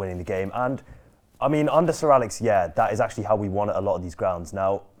 winning the game. And I mean, under Sir Alex, yeah, that is actually how we won at a lot of these grounds.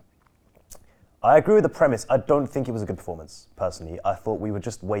 Now, I agree with the premise. I don't think it was a good performance, personally. I thought we were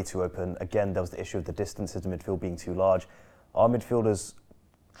just way too open. Again, there was the issue of the distances in midfield being too large. Our midfielders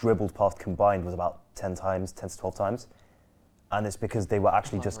dribbled past combined was about 10 to 12 times. And it's because they were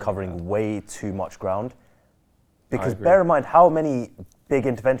actually just covering way too much ground. Because agree. bear in mind, how many big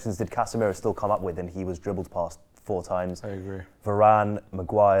interventions did Casemiro still come up with, and he was dribbled past 4 times. I agree. Varane,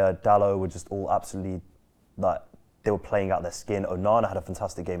 Maguire, Dalot were just all absolutely, like, they were playing out their skin. Onana had a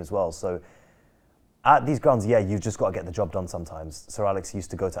fantastic game as well. So at these grounds, yeah, you've just got to get the job done sometimes. Sir Alex used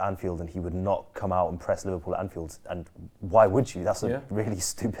to go to Anfield and he would not come out and press Liverpool at Anfield. And why would you? That's a really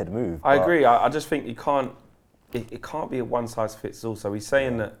stupid move. I But agree. I just think you can't. It can't be a one size fits all. So he's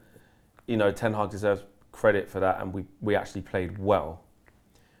saying that, you know, Ten Hag deserves credit for that, and we actually played well.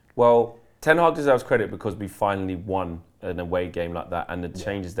 Well, Ten Hag deserves credit because we finally won an away game like that, and the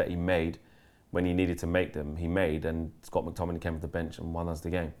changes that he made when he needed to make them, he made, and Scott McTominay came to the bench and won us the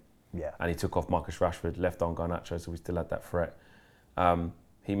game. Yeah. And he took off Marcus Rashford, left on Garnacho, so we still had that threat.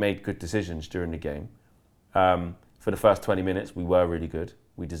 He made good decisions during the game. For the first 20 minutes, we were really good.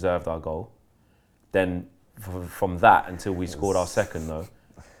 We deserved our goal. Then from that until we scored our second, though,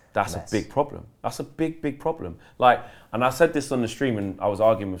 That's mess. a big problem. That's a big problem. Like, and I said this on the stream, and I was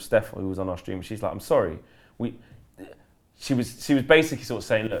arguing with Steph, who was on our stream. And she's like, "I'm sorry, She was basically sort of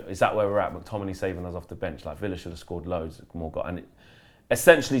saying, look, is that where we're at? McTominay saving us off the bench. Like Villa should have scored loads more goals. And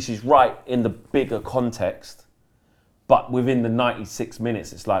essentially, she's right in the bigger context. But within the 96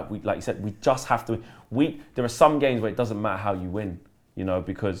 minutes, it's like you said, we just have to. There are some games where it doesn't matter how you win, you know,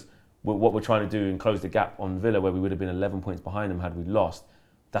 because what we're trying to do and close the gap on Villa, where we would have been 11 points behind them had we lost.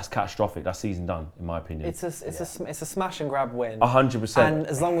 That's catastrophic. That's season done, in my opinion. It's a smash and grab win. 100%. And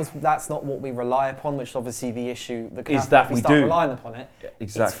as long as that's not what we rely upon, which is obviously the issue that can Is happen that if we we start do. relying upon it,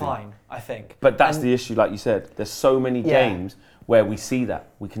 Exactly. it's fine, I think. But that's the issue, like you said. There's so many Yeah. games where we see that.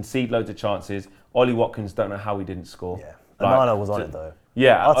 We concede loads of chances. Ollie Watkins, don't know how he didn't score. Yeah. Like, Onana was on it though.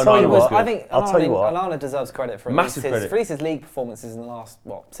 Yeah, I'll tell you Onana was what, good. I think I'll tell you what. Onana deserves credit for Massive at credit. least his league performances in the last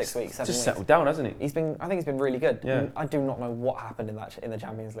 6 weeks, 7 just weeks. settled down, hasn't he? I think he's been really good. Yeah. I do not know what happened in the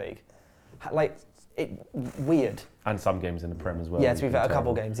Champions League. Weird. And some games in the Prem as well. Yeah, to be He's fair, a been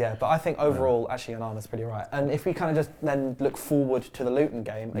couple terrible. games, yeah. But I think overall, actually, Onana's pretty right. And if we kind of just then look forward to the Luton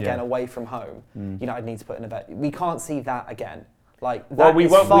game, again, away from home, United need to put in a bet. We can't see that again. Like, that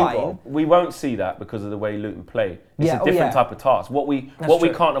is fine. We won't see that because of the way Luton play. It's Yeah, a different yeah. type of task. What we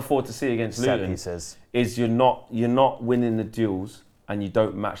true. can't afford to see against Set Luton pieces. is you're not winning the duels and you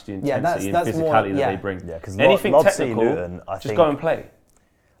don't match the intensity that's and more- physicality yeah. that they bring. Yeah, because Anything Lob City technical, Luton, I just think go and play.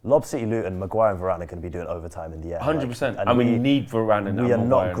 Lob City Luton, Maguire and Varane are going to be doing overtime in the air. 100%. Like, and we need Varane and we are Maguire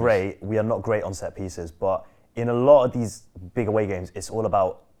not in this. great. We are not great on set pieces, but in a lot of these big away games, it's all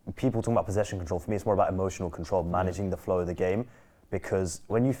about people talking about possession control. For me, it's more about emotional control, managing the flow of the game. Because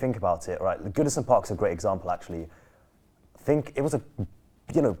when you think about it, right, Goodison Park's a great example. Actually, think it was a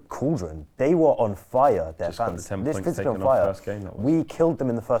cauldron. They were on fire. Their Just got fans, the 10 this points physically on taken off fire. first game, that was. We killed them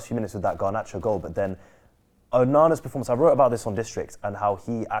in the first few minutes with that Garnacho goal, but then Onana's performance, I wrote about this on District and how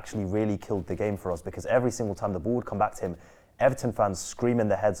he actually really killed the game for us because every single time the ball would come back to him, Everton fans screaming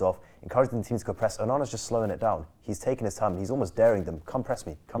their heads off, encouraging the team to go press. Onana's just slowing it down. He's taking his time. He's almost daring them, come press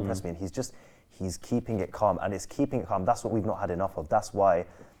me. And he's keeping it calm, and it's keeping it calm. That's what we've not had enough of. That's why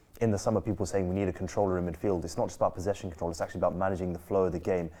in the summer people were saying we need a controller in midfield. It's not just about possession control, it's actually about managing the flow of the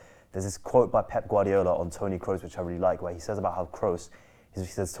game. There's this quote by Pep Guardiola on Toni Kroos, which I really like, where he says about how Kroos, he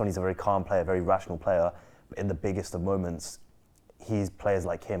says Tony's a very calm player, very rational player, but in the biggest of moments, players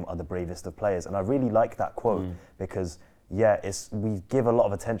like him are the bravest of players. And I really like that quote because, we give a lot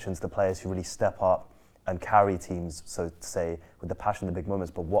of attention to the players who really step up and carry teams, so to say, with the passion in the big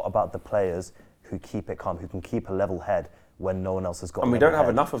moments. But what about the players who keep it calm, who can keep a level head when no one else has got And a we level don't have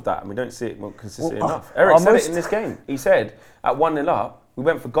head? enough of that, and we don't see it consistently Well, enough. Eric said almost- it in this game. He said, at 1-0 up, we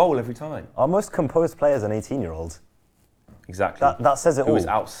went for goal every time. Our most composed player is an 18-year-old. Exactly. That says it Who all. is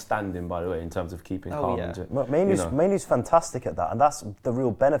outstanding, by the way, in terms of keeping calm. yeah. And just, Mainu's fantastic at that, and that's the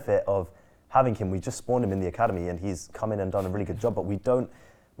real benefit of having him. We just spawned him in the academy, and he's come in and done a really good job. But we don't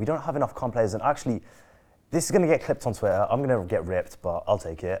have enough calm players. And actually, this is going to get clipped on Twitter. I'm going to get ripped, but I'll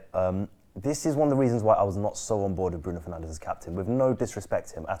take it. This is one of the reasons why I was not so on board with Bruno Fernandes as captain. With no disrespect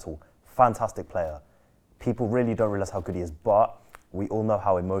to him at all, fantastic player. People really don't realise how good he is, but we all know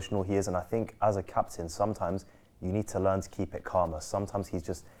how emotional he is. And I think as a captain, sometimes you need to learn to keep it calmer. Sometimes he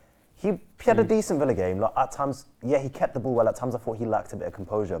had a decent Villa game. Like at times, he kept the ball well. At times I thought he lacked a bit of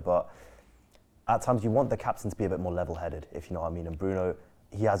composure, but at times you want the captain to be a bit more level-headed, if you know what I mean. And Bruno,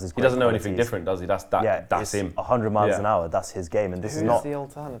 he has his he great doesn't know anything qualities. different, does he? That's it's him. 100 miles an hour. That's his game, and this is Who's not. the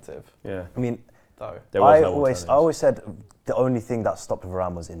alternative, Yeah. I mean, though? There was I no always said the only thing that stopped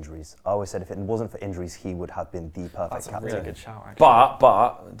Varane was injuries. I always said if it wasn't for injuries, he would have been the perfect That's a captain. really good shout, actually.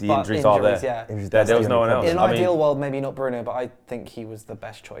 But the injuries are there. Yeah. Injuries, There that's was the no only one else. In an problem. ideal world, maybe not Bruno, but I think he was the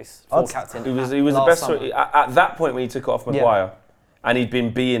best choice for captain. He was the last best summer. at that point when he took it off Maguire, and he'd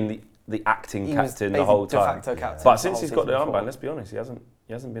been being the acting He was captain the whole basically de time. facto captain But the since whole he's got the season armband, before. let's be honest, he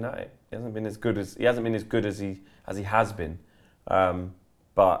hasn't been at it. He hasn't been as good as he has been.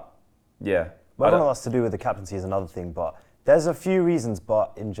 But yeah, Well, I don't know what's to do with the captaincy is another thing, but there's a few reasons.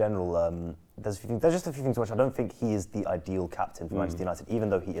 But in general, there's just a few things which I don't think he is the ideal captain for Manchester United, even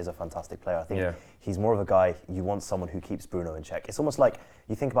though he is a fantastic player. I think he's more of a guy, you want someone who keeps Bruno in check. It's almost like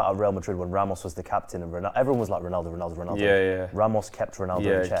you think about Real Madrid when Ramos was the captain and everyone was like Ronaldo. Yeah. Ramos kept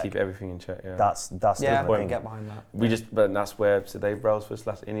Ronaldo in check. Keep everything in check. Yeah. That's Yeah, the I thing. can get behind that. But that's where today Brailsford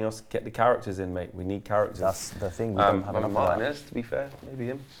 / Ineos get the characters in, mate. We need characters. That's the thing. We don't have enough of that. Martinez, to be fair, maybe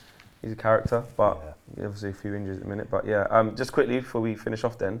him. He's a character, but obviously a few injuries at the minute. But yeah, just quickly before we finish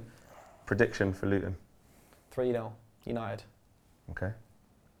off, then prediction for Luton. 3-0 United. Okay.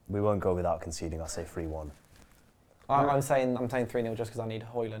 We won't go without conceding. I'll say 3-1. I'm saying 3-0 just because I need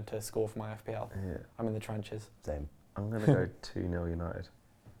Højlund to score for my FPL. Yeah. I'm in the trenches. Same. I'm gonna go 2-0 United.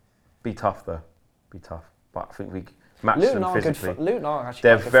 Be tough though. Be tough. But I think we match Luton them are physically. Luton are actually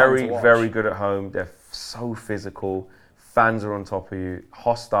They're quite good fun very, to watch. very good at home. They're so physical. Fans are on top of you.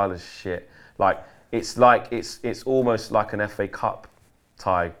 Hostile as shit. It's almost like an FA Cup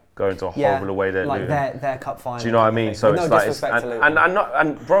tie going to a horrible away there. Like their cup final. Do you know what I mean? So no it's like disrespect to Luton.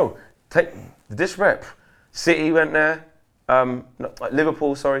 and bro, take this rep. City went there.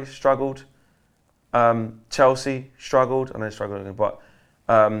 Liverpool, struggled. Chelsea struggled. I know they struggled, but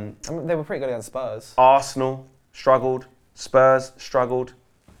I mean, they were pretty good against Spurs. Arsenal struggled. Spurs struggled.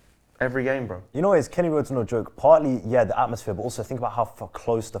 Every game, bro. You know, Kenny Road's no joke. Partly, the atmosphere, but also think about how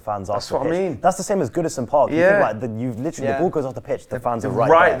close the fans are. That's what I mean. That's the same as Goodison Park. Yeah. You think you literally the ball goes off the pitch, the fans are Right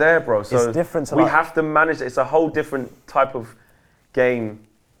right there, bro. So it's different to we have to manage it. It's a whole different type of game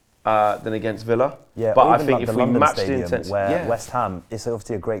than against Villa. Yeah, but or I even think like if the we London match the Stadium, intensity, where West Ham, it's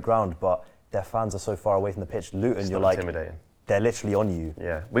obviously a great ground, but their fans are so far away from the pitch. Luton, it's you're not like intimidating. they're literally on you.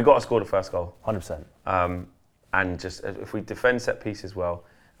 Yeah, we got to score the first goal. 100%. And just if we defend set pieces well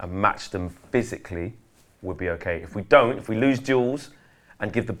and match them physically, we'll be okay. If we don't, if we lose duels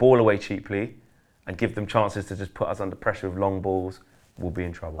and give the ball away cheaply and give them chances to just put us under pressure with long balls, we'll be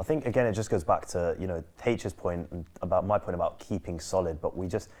in trouble. I think again it just goes back to H's point about my point about keeping solid, but we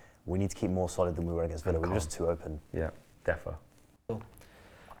need to keep more solid than we were against Villa. We were just too open. Yeah, defo.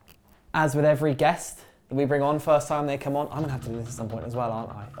 As with every guest that we bring on, first time they come on, I'm gonna have to do this at some point as well,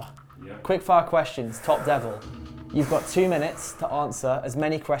 aren't I? Yeah. Quick fire questions, Top Devil. You've got 2 minutes to answer as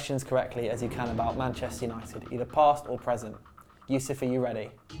many questions correctly as you can about Manchester United, either past or present. Yusuf, are you ready?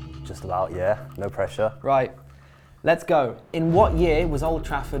 Just about, yeah. No pressure. Right, let's go. In what year was Old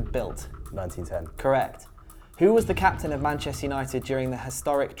Trafford built? 1910. Correct. Who was the captain of Manchester United during the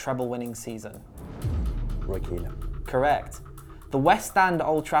historic treble-winning season? Roy Keane. Correct. The West Stand at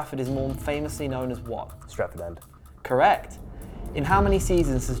Old Trafford is more famously known as what? Stratford End. Correct. In how many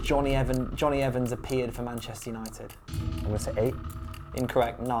seasons has Johnny Evans appeared for Manchester United? I'm going to say 8.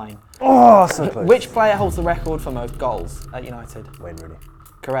 Incorrect, 9. Oh, so close. Which player holds the record for most goals at United? Wayne Rooney.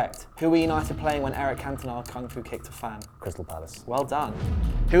 Correct. Who were United playing when Eric Cantona kung fu kicked a fan? Crystal Palace. Well done.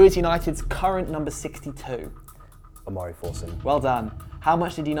 Who is United's current number 62? Amari Forson. Well done. How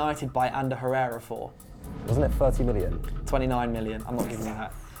much did United buy Ander Herrera for? Wasn't it 30 million? 29 million. I'm not giving you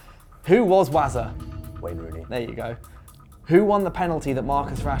that. Who was Wazza? Wayne Rooney. There you go. Who won the penalty that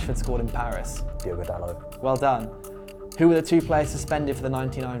Marcus Rashford scored in Paris? Diogo Dalot. Well done. Who were the 2 players suspended for the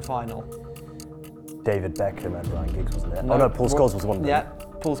 99 final? David Beckham and Ryan Giggs, wasn't it? No, Oh no, Paul Scholes was one of them. Yeah,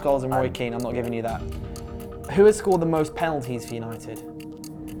 Paul Scholes and Roy Keane. I'm not giving you that. Who has scored the most penalties for United?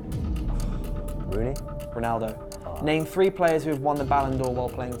 Rooney? Ronaldo. Name 3 players who have won the Ballon d'Or while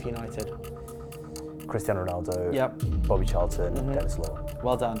playing for United. Cristiano Ronaldo. Yep. Bobby Charlton. Dennis Law.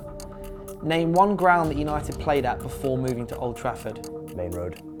 Well done. Name 1 ground that United played at before moving to Old Trafford. Main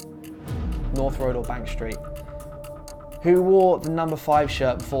Road. North Road or Bank Street. Who wore the number 5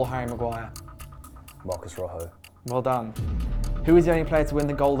 shirt before Harry Maguire? Marcus Rojo. Well done. Who is the only player to win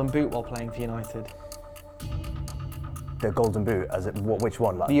the Golden Boot while playing for United? The Golden Boot, which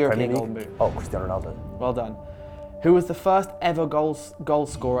one? Like The European Premier League? Golden Boot. Oh, Cristiano Ronaldo. Well done. Who was the first ever goal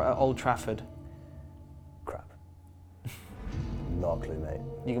scorer at Old Trafford? Crap. Not a clue, mate.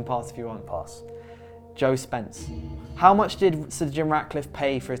 You can pass if you want. Pass. Joe Spence. How much did Sir Jim Ratcliffe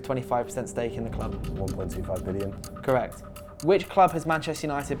pay for his 25% stake in the club? 1.25 billion. Correct. Which club has Manchester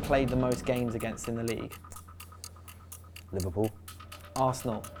United played the most games against in the league? Liverpool.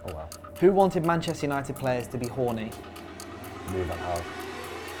 Arsenal. Oh wow. Who wanted Manchester United players to be horny? Louis van Gaal.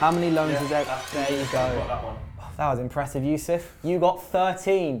 How many loans is there? There you go. That was impressive, Yusuf. You got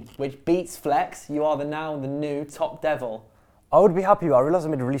 13, which beats Flex. You are now the new top devil. I would be happy. I realised I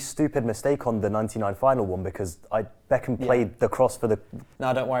made a really stupid mistake on the 99 final one because Beckham played the cross for the...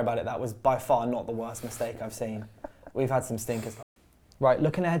 No, don't worry about it. That was by far not the worst mistake I've seen. We've had some stinkers. Right,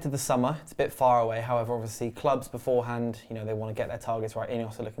 looking ahead to the summer, it's a bit far away. However, obviously, clubs beforehand, they want to get their targets right.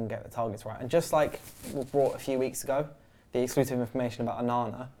 Ineos are looking to get their targets right. And just like we brought a few weeks ago, the exclusive information about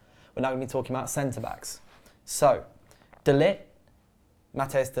Onana, we're now going to be talking about centre-backs. So,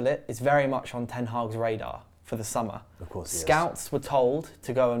 Matthijs de Ligt is very much on Ten Hag's radar for the summer. Of course he is. Scouts were told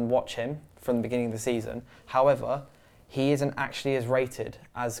to go and watch him from the beginning of the season. However, he isn't actually as rated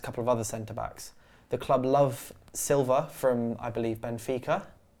as a couple of other centre-backs. The club love Silva from, I believe, Benfica,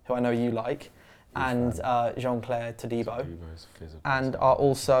 who I know you like, and Jean-Claire Todibo, and are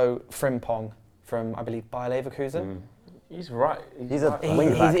also Frimpong from, I believe, Bayer Leverkusen. He's right. He's a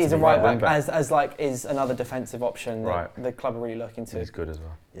right back, as like is another defensive option that the club are really looking to. He's good as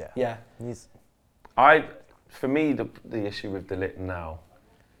well. Yeah. He's... For me, the issue with De Ligt now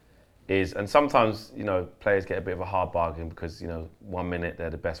is, and sometimes, you know, players get a bit of a hard bargain because, you know, 1 minute they're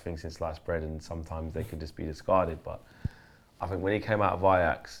the best thing since sliced bread and sometimes they can just be discarded. But I think when he came out of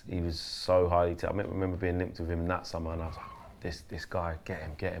Ajax, he was so highly I remember being linked with him that summer and I was like, this guy, get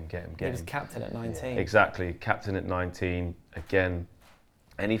him. He was captain at 19. Exactly, captain at 19. Again,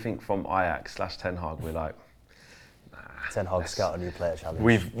 anything from Ajax / Ten Hag, we're like, Ten Hag scout a new player challenge.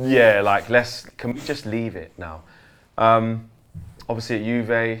 Can we just leave it now? Obviously at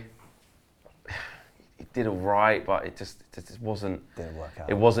Juve, he did all right, but it just wasn't. Didn't work out.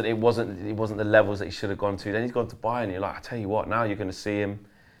 It wasn't the levels that he should have gone to. Then he's gone to Bayern. You're like, I tell you what, now you're going to see him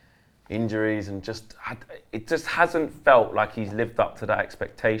injuries and it just hasn't felt like he's lived up to that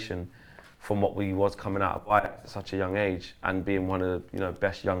expectation from what he was coming out of Bayern at such a young age and being one of the, you know,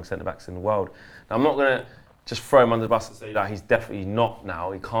 best young centre backs in the world. Now I'm not going to just throw him under the bus and say that he's definitely not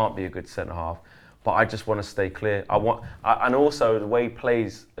now. He can't be a good centre half. But I just want to stay clear. And also the way he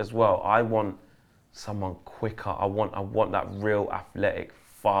plays as well. I want someone quicker. I want that real athletic,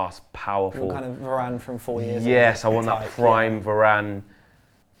 fast, powerful. Kind of Varane from 4 years ago. Yes, I want that prime Varane.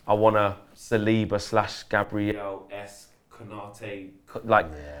 I want a Saliba / Gabriel-esque Konate.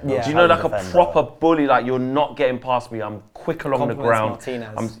 Like, do you know, like a proper bully? Like, you're not getting past me. I'm quick along the ground.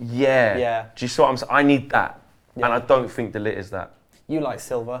 Martinez. Yeah. Do you see what I'm saying? I need that, and I don't think De Ligt is that. You like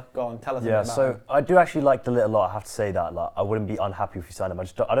Silva. Go on, tell us a bit about him. So I do actually like De Ligt a lot. I have to say that. Like, I wouldn't be unhappy if we signed him.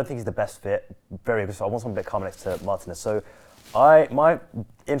 I don't think he's the best fit. Very aggressive. I want someone a bit calmer next to Martinez. So my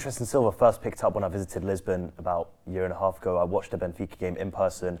interest in Silva first picked up when I visited Lisbon about a year and a half ago. I watched a Benfica game in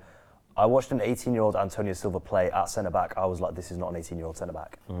person. I watched an 18-year-old Antonio Silva play at centre-back. I was like, this is not an 18-year-old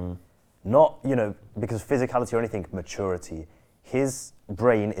centre-back. Not, you know, because of physicality or anything, maturity. His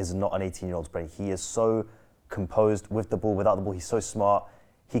brain is not an 18-year-old's brain. He is so composed with the ball, without the ball. He's so smart.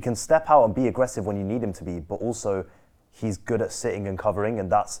 He can step out and be aggressive when you need him to be, but also he's good at sitting and covering, and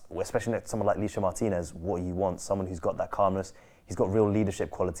that's, especially next to someone like Lisha Martinez, what you want, someone who's got that calmness. He's got real leadership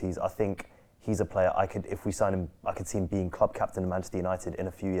qualities. I think he's a player if we sign him, I could see him being club captain of Manchester United in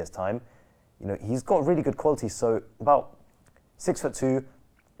a few years' time. You know, he's got really good qualities. So about 6'2",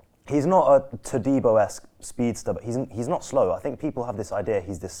 he's not a Todibo-esque speedster, but he's not slow. I think people have this idea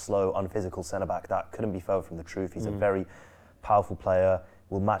he's this slow, unphysical centre-back. That couldn't be further from the truth. He's a very powerful player,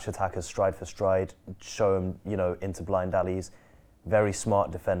 will match attackers stride for stride, show them, you know, into blind alleys. Very smart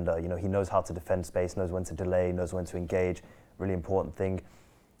defender. You know, he knows how to defend space, knows when to delay, knows when to engage. Really important thing.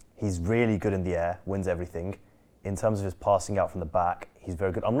 He's really good in the air, wins everything. In terms of his passing out from the back, he's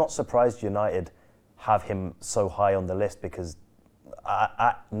very good. I'm not surprised United have him so high on the list because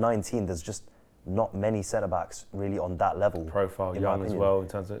at 19, there's just not many centre-backs really on that level. Profile, young as well, in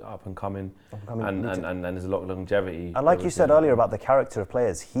terms of up and coming. And there's a lot of longevity. And like you said earlier about the character of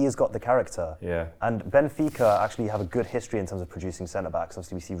players, he has got the character. Yeah. And Benfica actually have a good history in terms of producing centre-backs.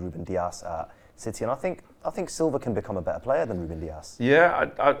 Obviously, we see Ruben Dias at City, and I think Silva can become a better player than Ruben Dias. Yeah,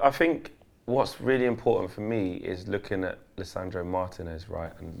 I think what's really important for me is looking at Lisandro Martinez,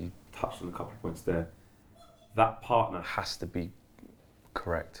 right? And you touched on a couple of points there. That partner has to be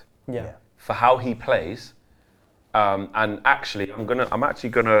correct. Yeah. For how he plays, and actually, I'm actually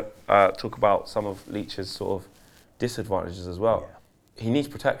gonna talk about some of Leach's sort of disadvantages as well. Yeah. He needs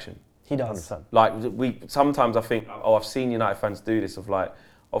protection. He does. 100%. Like sometimes I think, I've seen United fans do this of like,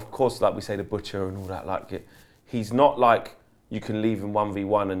 of course, like we say the butcher and all that. Like he's not like you can leave him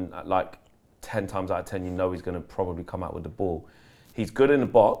 1v1 and like 10 times out of 10 you know he's gonna probably come out with the ball. He's good in the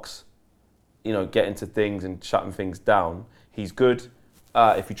box, you know, getting to things and shutting things down. He's good.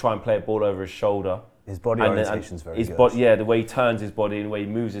 If you try and play a ball over his shoulder. His body orientation is very good. The way he turns his body and the way he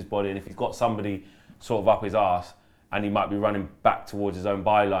moves his body, and if he's got somebody sort of up his arse and he might be running back towards his own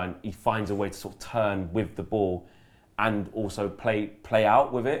byline, he finds a way to sort of turn with the ball and also play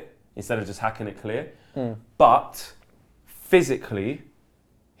out with it instead of just hacking it clear. But physically,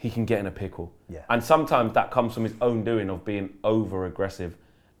 he can get in a pickle. Yeah. And sometimes that comes from his own doing of being over-aggressive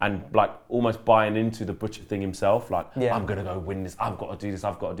and like almost buying into the butcher thing himself, like, I'm going to go win this, I've got to do this,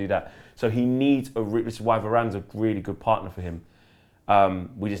 I've got to do that. So he needs this is why Varane's a really good partner for him.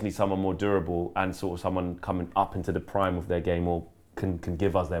 We just need someone more durable and sort of someone coming up into the prime of their game or can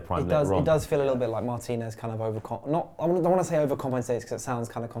give us their prime later on. It does feel a little bit like Martinez kind of I don't want to say overcompensates because it sounds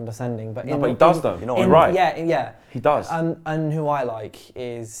kind of condescending, but but he does though. You're right. Yeah, he does. And who I like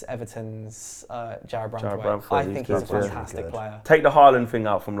is Everton's Jarrad Brandtway. I think he's a fantastic player. Take the Haaland thing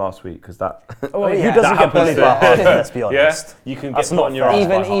out from last week because that. Who doesn't get bullied by Haaland? Let's be honest. Yeah, you can get put on your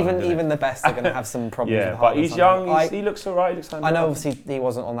ass. Even the best are going to have some problems. Yeah, with but Haaland he's young. He looks alright. I know obviously he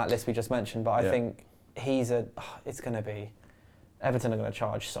wasn't on that list we just mentioned, but I think it's going to be. Everton are going to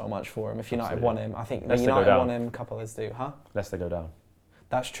charge so much for him. If United want him, I think United want him. A couple of us do, huh? Lest they go down.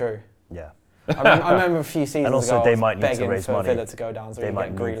 That's true. Yeah. I remember a few seasons And also ago, they I was might need to begging raise for money. Villa to go down so we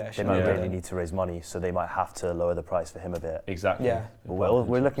get Grealish. They might Yeah. really need to raise money, so they might have to lower the price for him a bit. Exactly. Yeah. But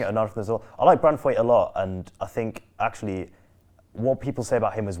we're looking at another thing as well. I like Branthwaite a lot, and I think actually what people say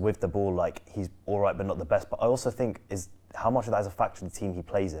about him is with the ball, like he's all right but not the best. But I also think is how much of that is a factor of the team he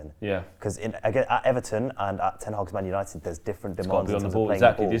plays in. Yeah. Because again at Everton and at Ten Hag's Man United, there's different It's got to demands be in on the terms ball. of playing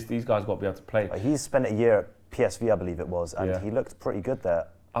Exactly. the ball. These guys got to be able to play. Like, he's spent a year at PSV, I believe it was, and Yeah. he looked pretty good there.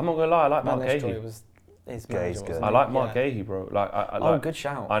 I'm not gonna lie. I like Mark Van Gahey. Nistelrooy was his Gahey's manager, good. wasn't I he? like Mark Yeah. Gahey, bro. Like, I Oh, like, good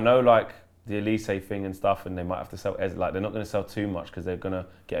shout. I know, like the Elise thing and stuff, and they might have to sell. Like, they're not going to sell too much because they're going to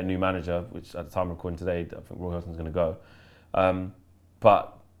get a new manager. Which, at the time of recording today, I think Roy Hodgson's going to go.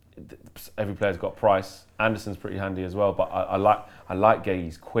 But every player's got a price. Anderson's pretty handy as well. But I like Gahey.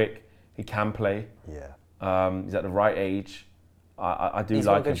 He's quick. He can play. Yeah. He's at the right age. I do He's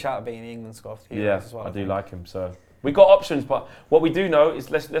got a like good him. shout at being in the England squad. For Yeah, as well, I do think. like him. So we got options, but what we do know is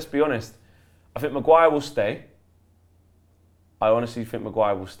let's be honest. I think Maguire will stay. I honestly think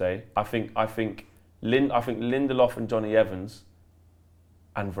Maguire will stay. I think Lindelof and Johnny Evans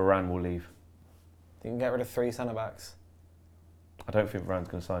and Varane will leave. You can get rid of 3 centre backs. I don't think Varane's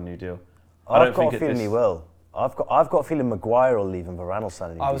going to sign a new deal. I've got a feeling he will. I've got a feeling Maguire will leave and Varane will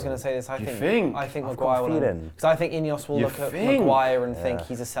sign a new deal. I was going to say this. I You think think? I think I've Maguire got a will. feeling. Because I think Ineos will You look at think? Maguire and think Yeah.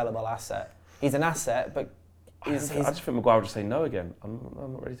 he's a sellable asset. He's an asset, but I just think Maguire will just say no again. I'm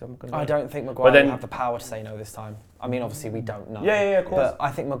not ready to. I'm gonna I go. don't think Maguire then- will have the power to say no this time. I mean, obviously we don't know. Yeah, of course. But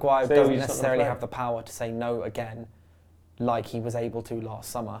I think Maguire Say doesn't he's not gonna necessarily play. have the power to say no again, like he was able to last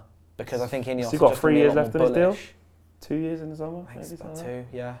summer. Because I think Ineos. Has he got are just 3 gonna be a years lot left more in his deal? bullish. 2 years in the summer? I think it's maybe about something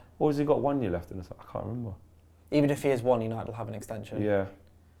like 2. Yeah. Or has he got 1 year left in the summer? I can't remember. Even if he has 1, United will have an extension. Yeah,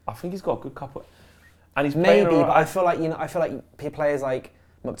 I think he's got a good couple, and he's playing Maybe, all but right. I feel like players like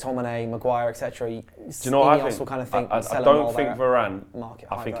McTominay, Maguire, etc. Do you know what I Ineos think? will kind of think. I sell him don't while think they're Varane. at market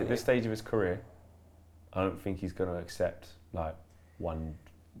I high think at value. this stage of his career, I don't think he's going to accept like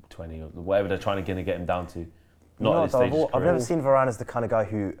 120 or whatever they're trying to get him down to. Not at this stage of his I've career. never seen Varane as the kind of guy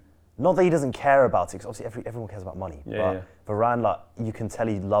who, not that he doesn't care about it, because obviously everyone cares about money. Yeah, but Varane, like you can tell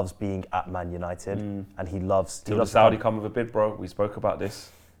he loves being at Man United, and he loves. Till the Saudi come with a bid, bro. We spoke about this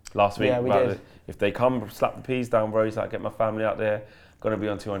last week. Yeah, we about did. If they come, slap the peas down, bro. He's like, get my family out there. Going to be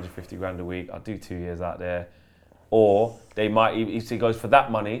on 250 grand a week. I'll do 2 years out there. Or they might, if he goes for that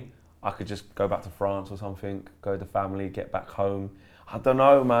money, I could just go back to France or something, go to the family, get back home. I don't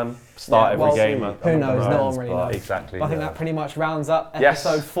know, man. Start Yeah, every game. Who knows? No one really But knows. Exactly. But I think that pretty much rounds up Yes.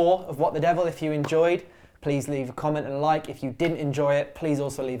 episode 4 of What the Devil. If you enjoyed, please leave a comment and a like. If you didn't enjoy it, please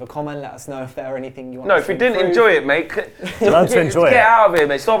also leave a comment. Let us know if there are anything you want No, us if to you didn't improve. enjoy it, mate, Learn to enjoy get it. out of here,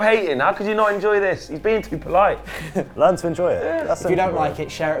 mate. Stop hating. How could you not enjoy this? He's being too polite. Learn to enjoy it. That's If you don't simple, bro. like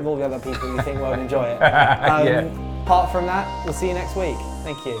it, share it with all the other people you think won't enjoy it. Yeah. Apart from that, we'll see you next week.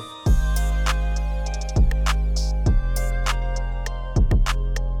 Thank you.